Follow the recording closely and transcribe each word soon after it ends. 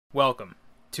Welcome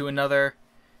to another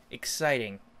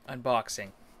exciting unboxing.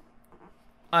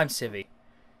 I'm Civvie,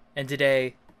 and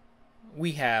today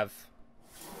we have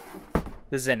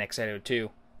the XENYX 802.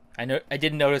 I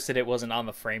didn't notice that it wasn't on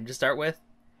the frame to start with,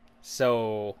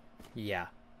 so yeah,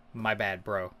 my bad,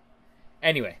 bro.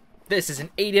 Anyway, this is an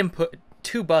 8-input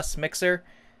 2-bus mixer,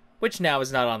 which now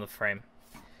is not on the frame.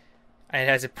 And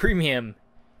it has a premium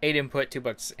 8-input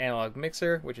 2-bus analog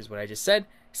mixer, which is what I just said.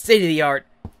 State-of-the-art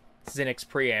XENYX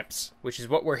preamps, which is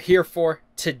what we're here for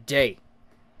today.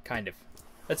 Kind of.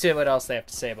 Let's see what else they have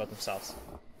to say about themselves.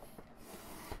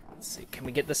 Let's see, can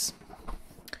we get this?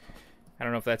 I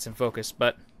don't know if that's in focus,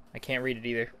 but I can't read it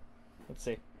either. Let's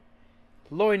see.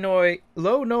 Low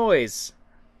noise.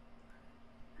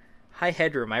 High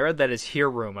headroom. I read that as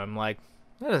hear room. I'm like,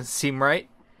 that doesn't seem right.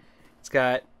 It's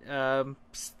got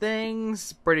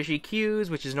things, British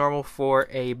EQs, which is normal for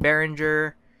a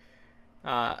Behringer.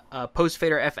 Post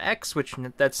fader FX, which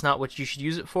that's not what you should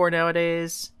use it for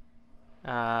nowadays.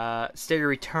 Stereo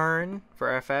return for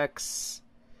FX.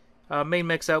 Main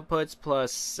mix outputs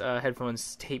plus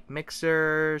headphones, tape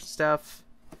mixer stuff.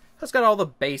 It's got all the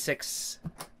basics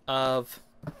of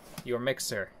your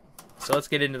mixer. So let's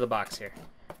get into the box here.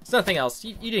 It's nothing else.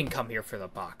 You didn't come here for the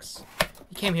box.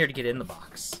 You came here to get in the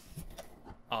box.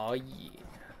 Oh yeah.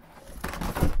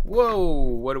 Whoa,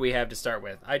 what do we have to start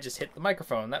with? I just hit the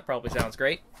microphone. That probably sounds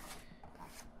great.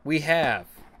 We have,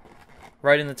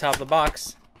 right in the top of the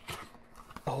box,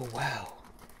 oh wow,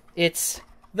 it's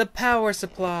the power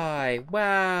supply.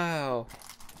 Wow.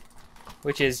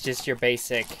 Which is just your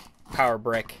basic power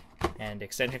brick and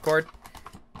extension cord,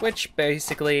 which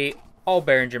basically all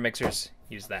Behringer mixers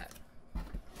use that.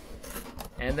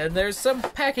 And then there's some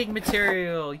packing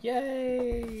material.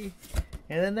 Yay!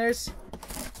 And then there's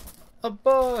a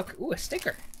book. Ooh, a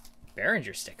sticker.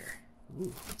 Behringer sticker.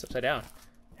 Ooh, it's upside down.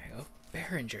 There you go.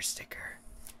 Behringer sticker.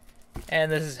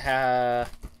 And this is how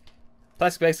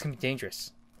plastic bags can be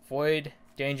dangerous. Avoid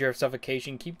danger of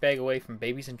suffocation. Keep bag away from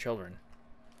babies and children.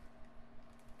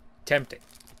 Tempting.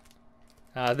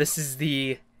 This is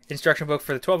the instruction book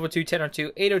for the 1202,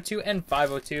 1002, 802, and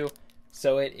 502.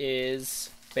 So it is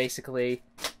basically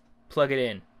plug it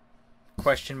in.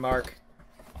 Question mark.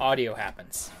 Audio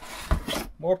happens.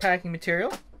 More packing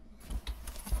material.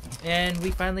 And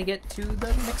we finally get to the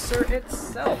mixer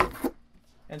itself.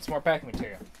 And some more packing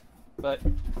material. But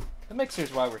the mixer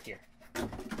is why we're here.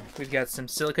 We've got some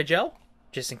silica gel,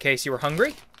 just in case you were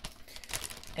hungry.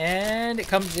 And it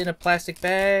comes in a plastic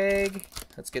bag.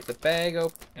 Let's get the bag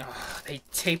open. Oh, they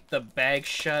taped the bag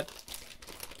shut.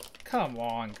 Come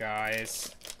on,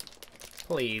 guys.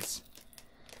 Please.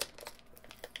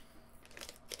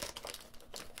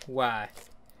 Why?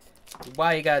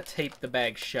 Why you gotta tape the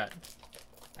bag shut?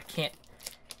 I can't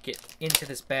get into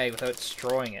this bag without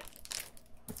destroying it.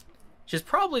 Which is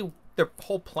probably their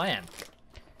whole plan.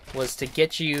 Was to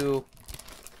get you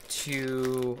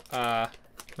to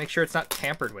make sure it's not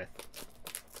tampered with.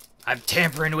 I'm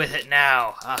tampering with it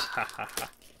now!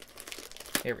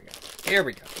 Here we go. Here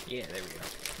we go. Yeah, there we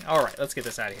go. Alright, let's get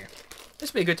this out of here.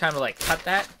 This would be a good time to, like, cut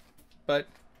that. But,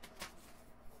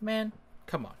 man,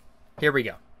 come on. Here we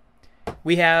go.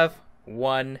 We have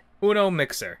one Uno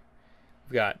mixer.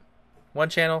 We've got one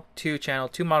channel, two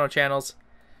mono channels.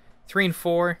 3 and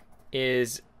 4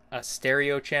 is a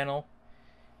stereo channel.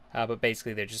 But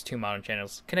basically they're just two mono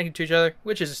channels connected to each other,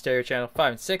 which is a stereo channel.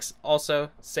 5 and 6,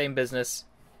 also same business.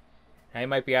 Now you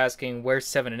might be asking, where's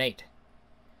 7 and 8?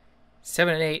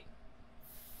 7 and 8,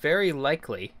 very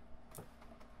likely,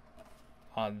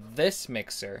 on this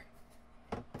mixer,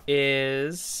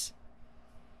 is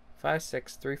 5,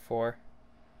 6, 3, 4,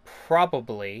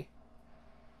 probably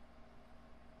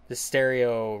the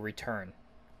stereo return,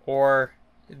 or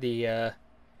the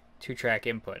 2-track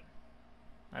input.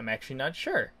 I'm actually not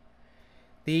sure.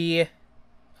 The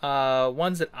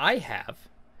ones that I have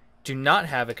do not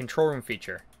have a control room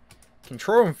feature.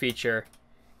 Control room feature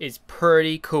is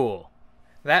pretty cool.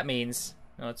 That means,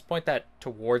 let's point that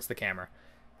towards the camera.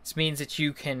 This means that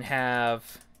you can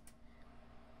have,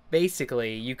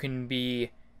 basically, you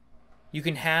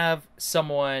can have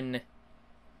someone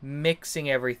mixing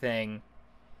everything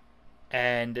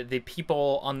and the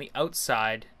people on the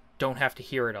outside don't have to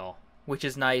hear it all, which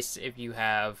is nice if you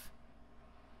have,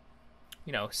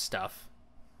 you know, stuff.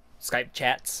 Skype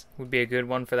chats would be a good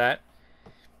one for that.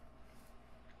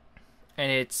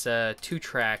 And it's a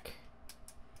 2-track.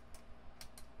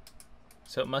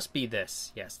 So it must be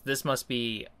this. Yes, this must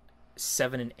be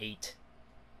 7 and 8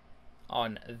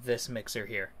 on this mixer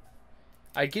here.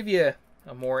 I'd give you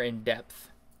a more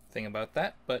in-depth thing about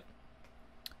that, but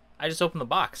I just opened the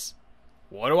box.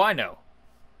 What do I know?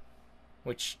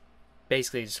 Which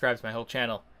basically describes my whole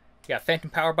channel. You got phantom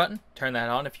power button. Turn that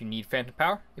on if you need phantom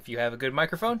power. If you have a good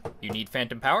microphone, you need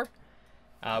phantom power.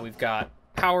 We've got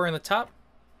power in the top.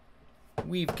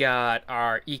 We've got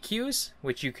our EQs,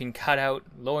 which you can cut out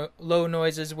low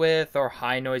noises with or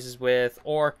high noises with.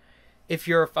 Or if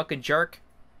you're a fucking jerk,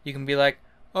 you can be like,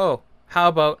 oh, how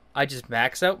about I just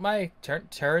max out my,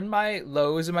 turn my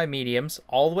lows and my mediums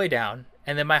all the way down,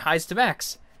 and then my highs to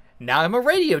max. Now I'm a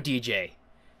radio DJ.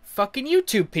 Fucking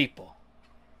YouTube people.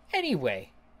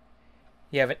 Anyway,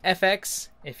 you have an FX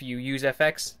if you use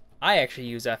FX. I actually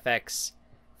use FX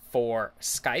for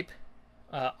Skype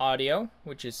audio,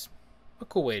 which is a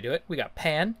cool way to do it. We got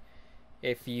pan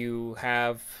if you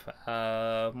have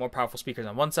more powerful speakers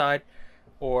on one side,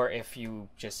 or if you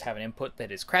just have an input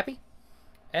that is crappy.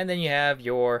 And then you have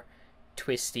your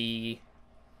twisty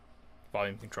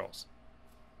volume controls.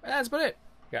 And that's about it.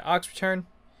 You got aux return,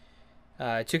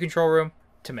 to control room,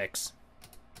 to mix.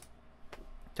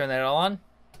 Turn that all on,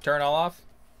 turn it all off.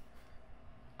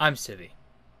 I'm Civvie.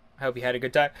 I hope you had a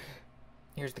good time.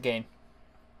 Here's the gain.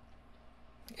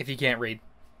 If you can't read,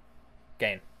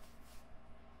 gain.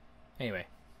 Anyway,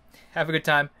 have a good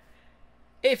time.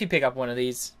 If you pick up one of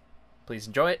these, please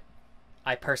enjoy it.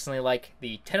 I personally like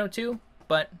the 1002,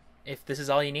 but if this is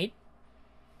all you need,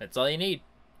 that's all you need.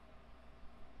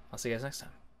 I'll see you guys next time.